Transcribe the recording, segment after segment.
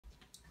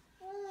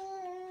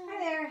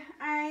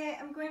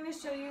to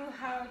show you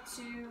how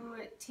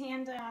to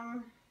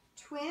tandem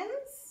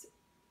twins,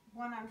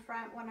 one on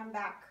front, one on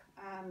back.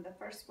 The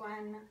first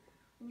one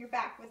on your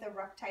back with a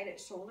ruck tied at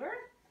shoulder,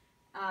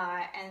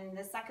 and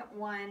the second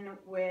one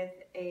with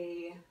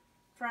a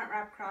front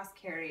wrap cross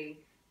carry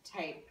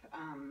type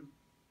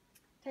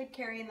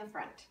carry in the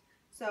front.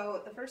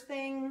 So the first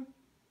thing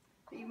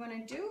that you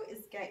want to do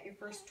is get your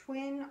first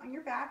twin on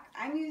your back.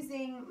 I'm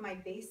using my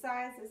base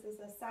size. This is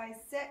a size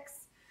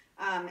 6.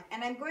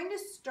 And I'm going to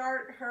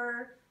start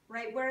her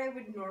right where I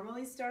would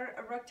normally start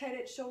a ruck tied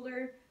at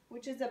shoulder,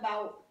 which is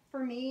about,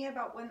 for me,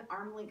 about 1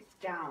 arm length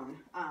down.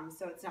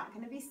 So it's not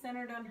going to be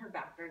centered on her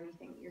back or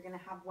anything. You're going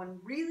to have one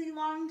really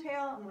long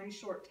tail and one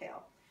short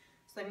tail.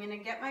 So I'm going to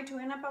get my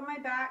twin up on my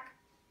back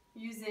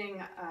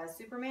using a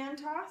Superman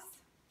toss.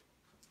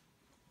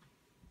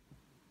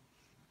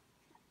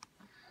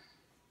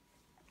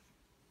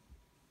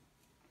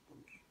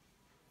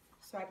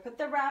 So I put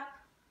the wrap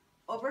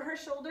over her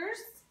shoulders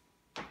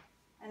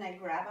and I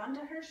grab onto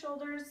her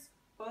shoulders.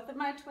 Both of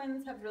my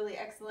twins have really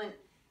excellent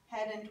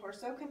head and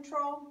torso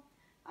control.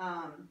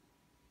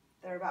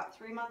 They're about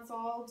 3 months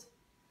old.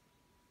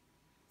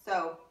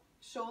 So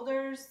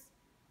shoulders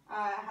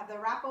have the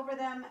wrap over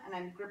them, and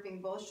I'm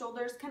gripping both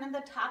shoulders, kind of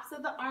the tops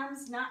of the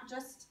arms, not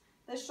just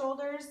the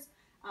shoulders.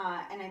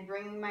 And I'm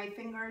bringing my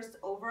fingers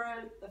over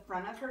the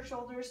front of her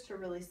shoulders to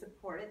really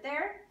support it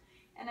there.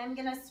 And I'm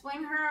gonna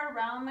swing her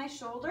around my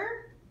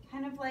shoulder,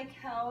 kind of like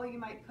how you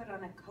might put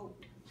on a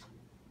coat.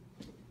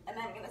 And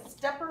I'm gonna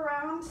step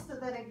around so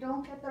that I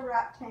don't get the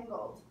wrap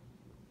tangled.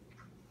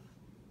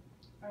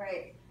 All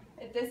right,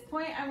 at this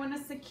point I wanna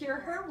secure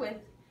her with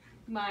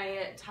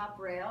my top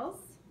rails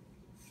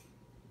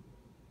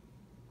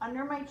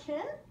under my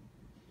chin,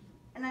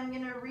 and I'm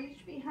gonna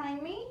reach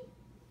behind me,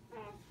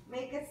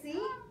 make a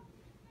seat,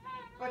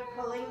 but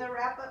pulling the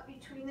wrap up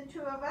between the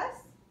two of us.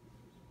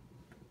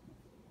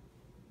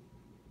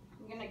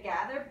 I'm gonna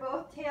gather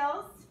both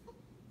tails,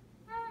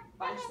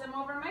 bunch them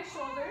over my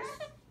shoulders.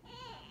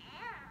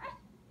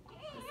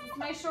 This is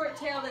my short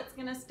tail that's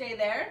gonna stay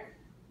there.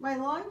 My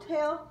long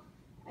tail,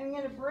 I'm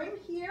gonna bring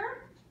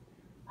here.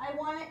 I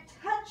want it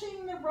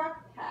touching the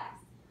ruck pass.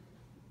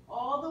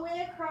 All the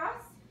way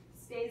across,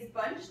 stays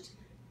bunched,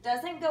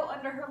 doesn't go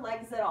under her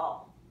legs at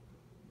all.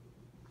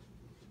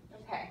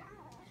 Okay.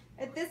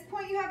 At this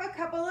point you have a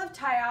couple of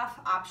tie-off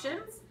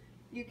options.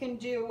 You can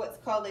do what's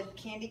called a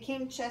candy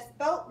cane chest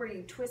belt, where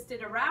you twist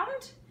it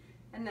around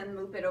and then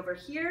loop it over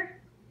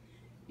here.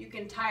 You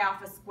can tie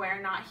off a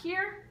square knot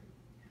here,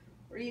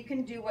 or you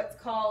can do what's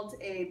called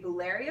a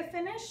Bularia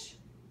finish,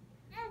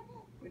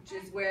 which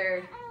is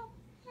where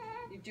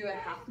you do a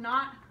half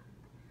knot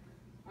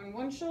on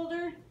one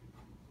shoulder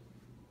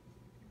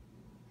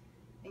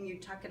and you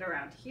tuck it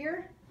around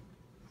here.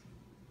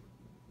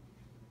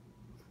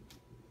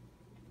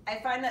 I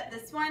find that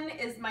this one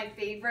is my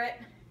favorite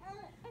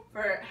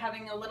for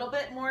having a little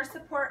bit more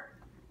support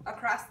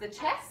across the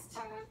chest,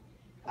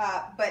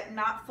 but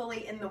not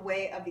fully in the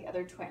way of the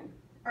other twin.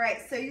 All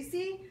right, so you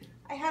see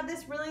I have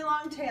this really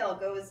long tail,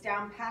 goes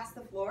down past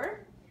the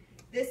floor.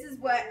 This is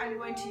what I'm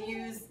going to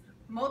use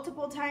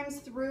multiple times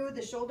through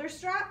the shoulder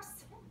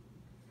straps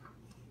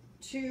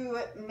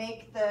to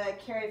make the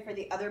carry for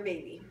the other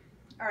baby.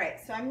 All right,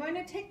 so I'm going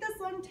to take this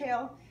long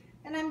tail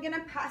and I'm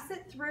gonna pass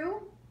it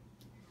through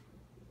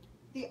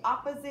the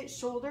opposite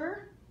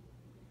shoulder.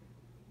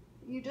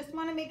 You just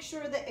want to make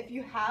sure that if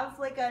you have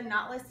like a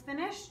knotless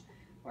finish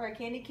or a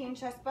candy cane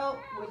chest belt,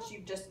 which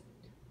you've just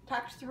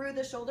tucked through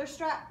the shoulder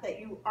strap, that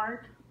you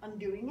aren't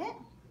undoing it.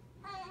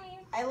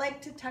 I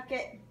like to tuck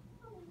it,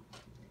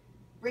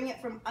 bring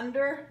it from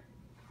underneath.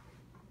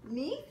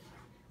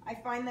 I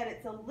find that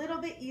it's a little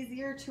bit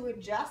easier to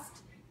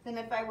adjust than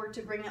if I were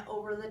to bring it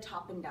over the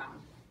top and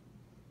down.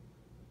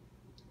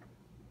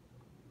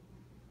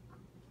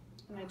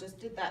 And I just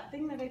did that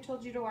thing that I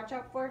told you to watch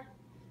out for.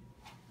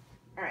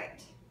 All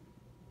right.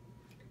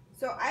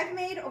 So I've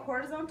made a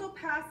horizontal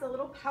pass, a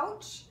little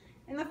pouch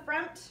in the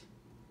front.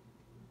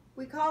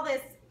 We call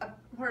this a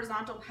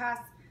horizontal pass.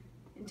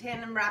 In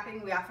tandem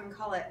wrapping, we often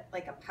call it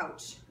like a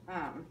pouch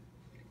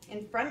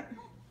in front.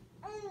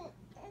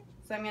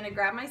 So I'm gonna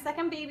grab my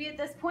second baby at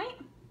this point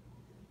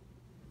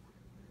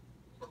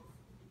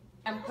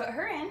and put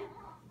her in.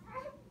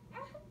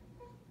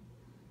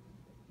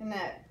 And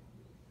then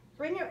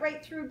bring it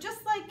right through,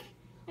 just like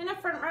in a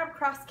front wrap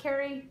cross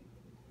carry.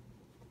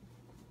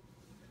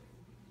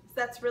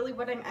 That's really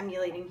what I'm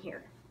emulating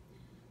here.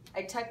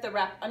 I tuck the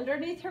wrap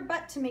underneath her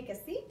butt to make a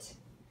seat.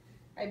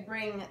 I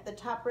bring the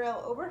top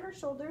rail over her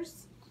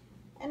shoulders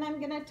and I'm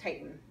gonna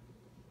tighten.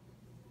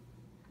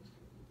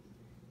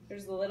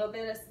 There's a little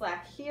bit of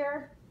slack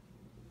here.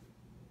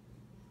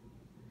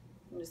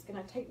 I'm just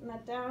gonna tighten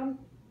that down.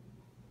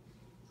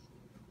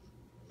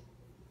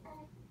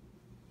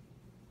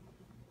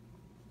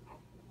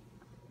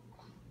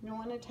 You don't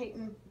wanna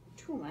tighten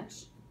too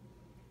much.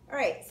 All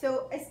right,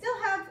 so I still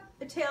have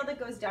a tail that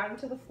goes down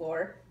to the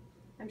floor.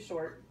 I'm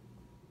short.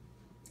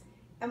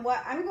 And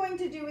what I'm going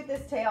to do with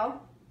this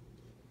tail,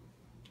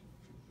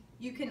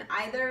 you can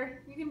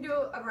do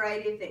a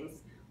variety of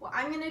things. what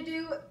I'm going to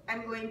do,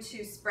 I'm going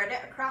to spread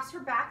it across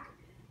her back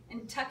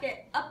and tuck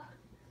it up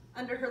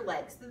under her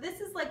legs. So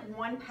this is like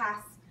one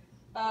pass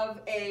of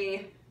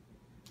a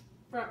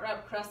front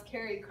wrap cross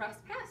carry cross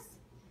pass.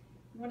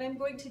 What I'm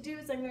going to do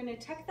is I'm going to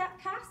tuck that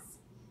pass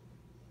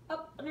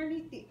up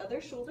underneath the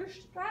other shoulder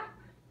strap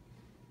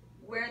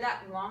where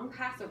that long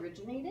pass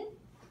originated.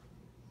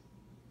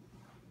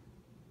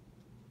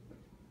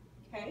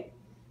 Okay,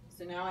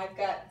 so now I've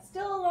got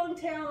still a long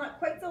tail, not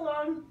quite so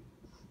long,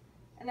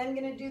 and I'm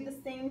going to do the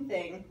same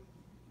thing.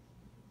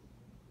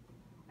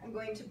 I'm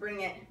going to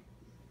bring it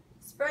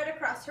spread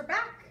across her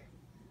back,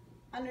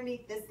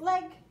 underneath this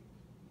leg,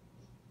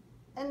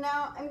 and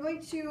now I'm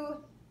going to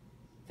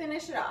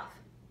finish it off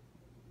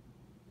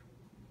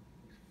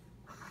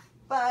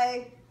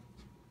by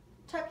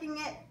tucking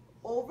it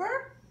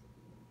over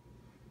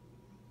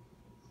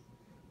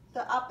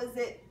the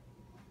opposite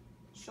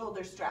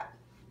shoulder strap.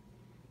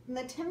 And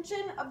the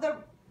tension of the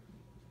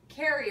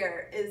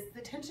carrier is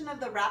the tension of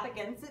the wrap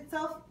against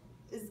itself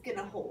is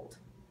gonna hold.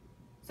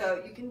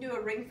 So you can do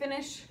a ring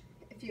finish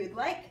if you would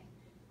like.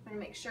 I'm gonna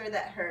make sure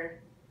that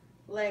her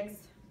legs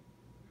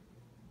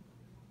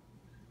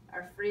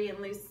are free and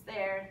loose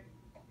there.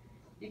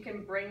 You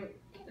can bring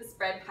the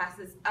spread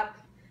passes up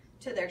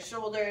to their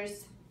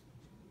shoulders.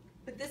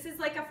 But this is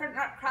like a front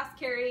cross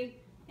carry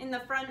in the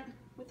front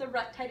with a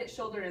ruck tied at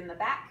shoulder in the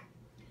back.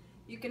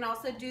 You can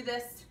also do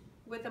this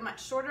with a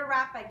much shorter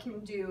wrap. I can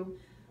do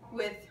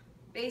with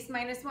base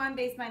 -1,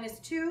 base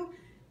 -2.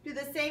 Do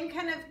the same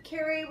kind of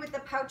carry with the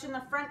pouch in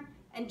the front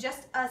and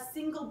just a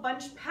single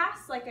bunch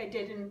pass like I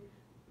did in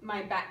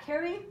my back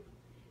carry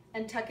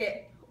and tuck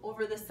it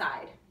over the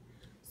side.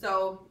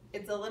 So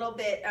it's a little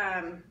bit,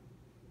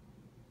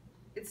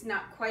 it's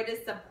not quite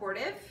as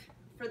supportive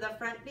for the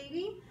front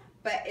baby,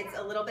 but it's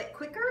a little bit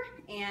quicker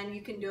and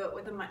you can do it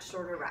with a much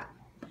shorter wrap.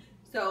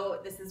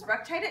 So this is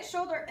ruck tied at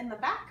shoulder in the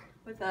back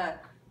with a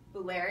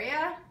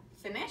Bularia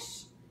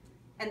finish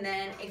and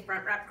then a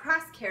front wrap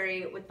cross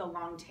carry with the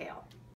long tail.